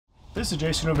This is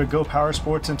Jason over at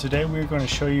GoPowerSports, and today we're going to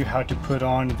show you how to put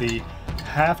on the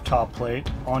half top plate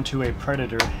onto a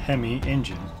Predator Hemi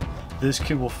engine. This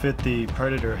kit will fit the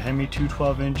Predator Hemi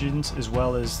 212 engines as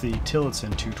well as the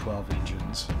Tillotson 212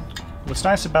 engines. What's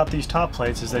nice about these top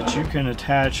plates is that you can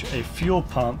attach a fuel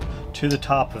pump to the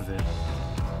top of it.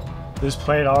 This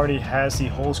plate already has the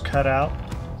holes cut out,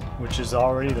 which is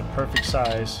already the perfect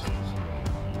size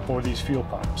for these fuel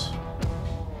pumps.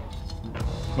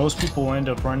 Most people will end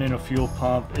up running a fuel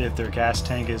pump if their gas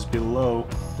tank is below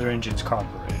their engine's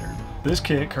carburetor. This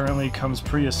kit currently comes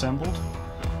pre-assembled,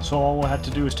 so all we'll have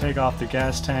to do is take off the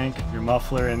gas tank, your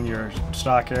muffler, and your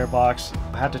stock airbox.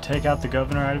 You'll have to take out the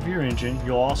governor out of your engine.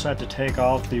 You'll also have to take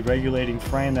off the regulating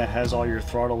frame that has all your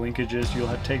throttle linkages. You'll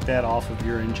have to take that off of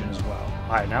your engine as well.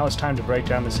 Alright, now it's time to break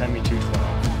down this Hemi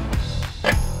 212.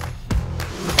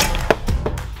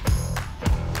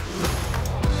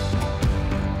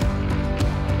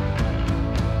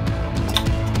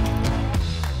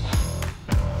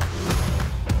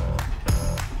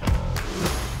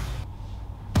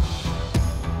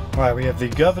 Alright, we have the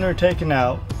governor taken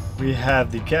out, we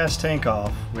have the gas tank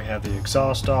off, we have the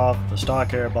exhaust off, the stock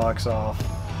airbox off.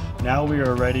 Now we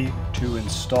are ready to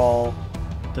install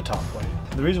the top plate.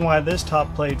 The reason why this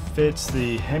top plate fits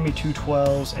the Hemi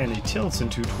 212s and the Tillotson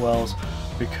 212s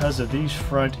because of these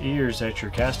front ears that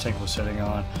your gas tank was sitting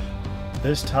on.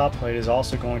 This top plate is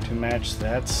also going to match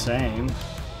that same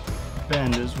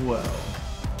bend as well.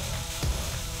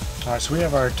 Alright, so we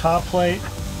have our top plate.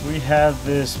 We have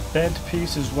this bent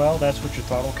piece as well. That's what your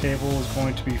throttle cable is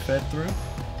going to be fed through.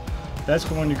 That's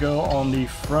going to go on the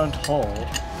front hull,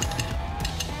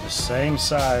 the same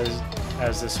size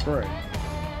as the spring.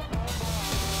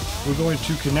 We're going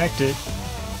to connect it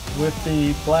with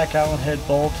the black Allen head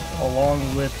bolt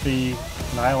along with the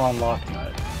nylon lock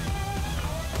nut.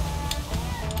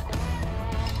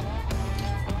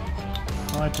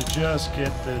 I like to just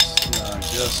get this snug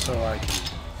just so I can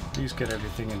at least get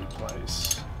everything into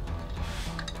place.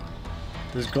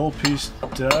 This gold piece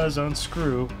does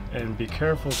unscrew, and be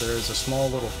careful, there is a small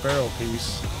little ferrule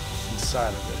piece inside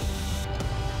of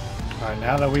it. Alright,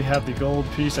 now that we have the gold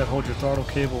piece that holds your throttle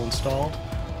cable installed,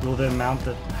 we'll then mount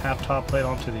the half top plate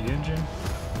onto the engine.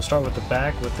 We'll start with the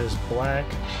back with this black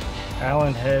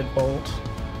Allen head bolt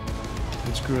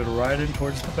and screw it right in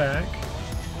towards the back.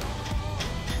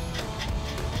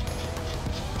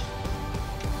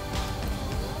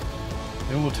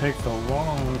 Then we'll take the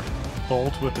long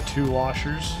bolt with the two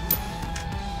washers.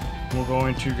 We're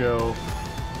going to go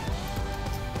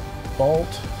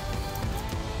bolt,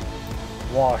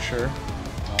 washer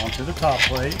onto the top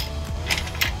plate,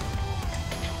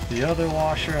 the other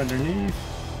washer underneath,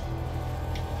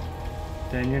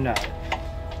 then your nut.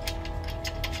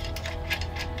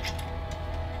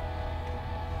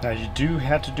 Now you do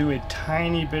have to do a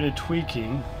tiny bit of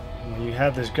tweaking. When you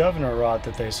have this governor rod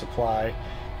that they supply,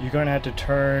 you're going to have to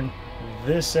turn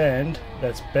this end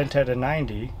that's bent at a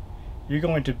 90, you're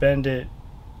going to bend it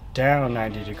down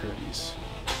 90 degrees.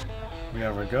 We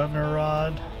have our governor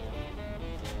rod,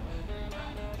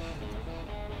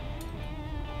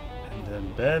 and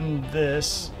then bend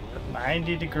this at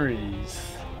 90 degrees.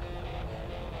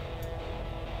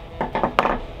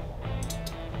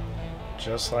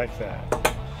 Just like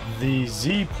that. The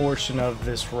Z portion of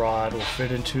this rod will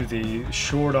fit into the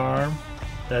short arm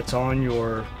that's on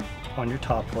your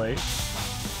top plate.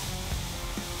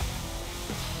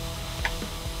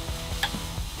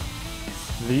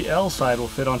 The L side will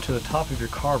fit onto the top of your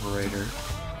carburetor,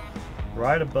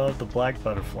 right above the black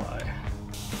butterfly.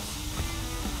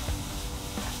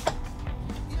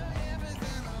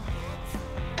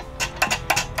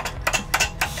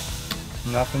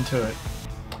 Nothing to it.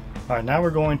 Alright, now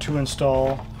we're going to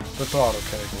install the throttle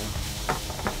cable.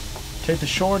 Take the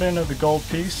short end of the gold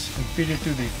piece and feed it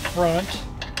through the front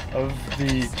of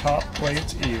the top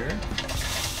plate's ear.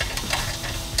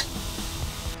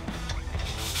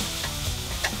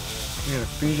 You're going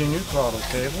to feed in your throttle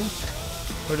cable,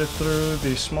 put it through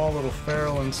the small little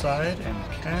ferrule inside and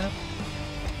the cap,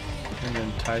 and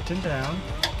then tighten down.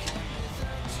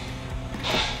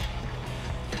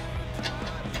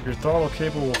 Your throttle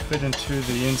cable will fit into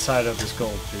the inside of this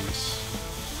gold piece.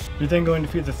 You're then going to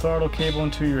feed the throttle cable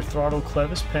into your throttle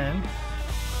clevis pen.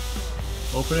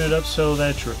 Open it up so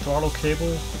that your throttle cable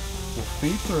will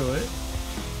feed through it.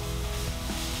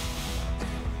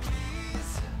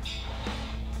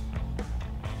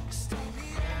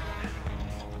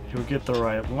 You'll get the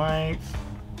right length.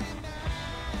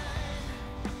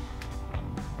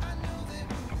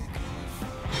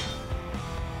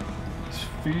 Just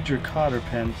feed your cotter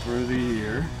pin through the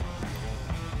ear.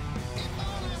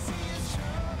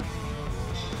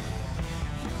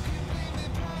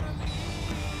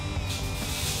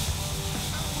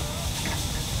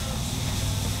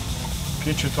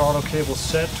 Get your throttle cable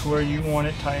set to where you want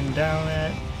it tightened down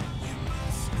at.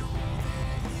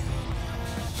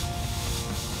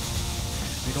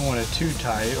 You don't want it too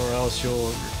tight, or else you'll,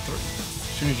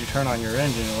 as soon as you turn on your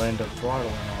engine, it'll end up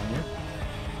throttling on you.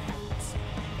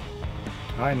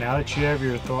 Alright, now that you have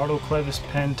your throttle clevis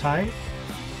pen tight,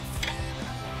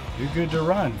 you're good to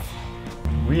run.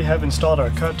 We have installed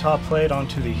our cut top plate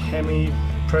onto the Hemi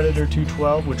Predator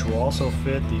 212, which will also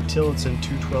fit the Tillotson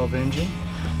 212 engine.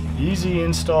 Easy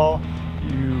install.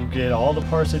 You get all the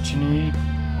parts that you need,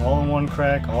 all in one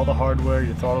crack, all the hardware,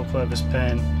 your throttle clevis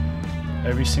pen,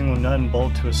 every single nut and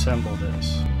bolt to assemble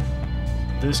this.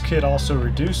 This kit also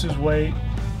reduces weight,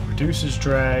 reduces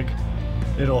drag.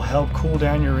 It'll help cool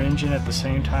down your engine at the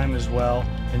same time as well,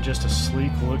 and just a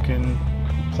sleek looking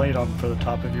plate on for the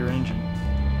top of your engine.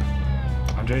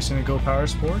 I'm Jason at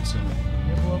GoPowerSports, and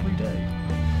you have a lovely day.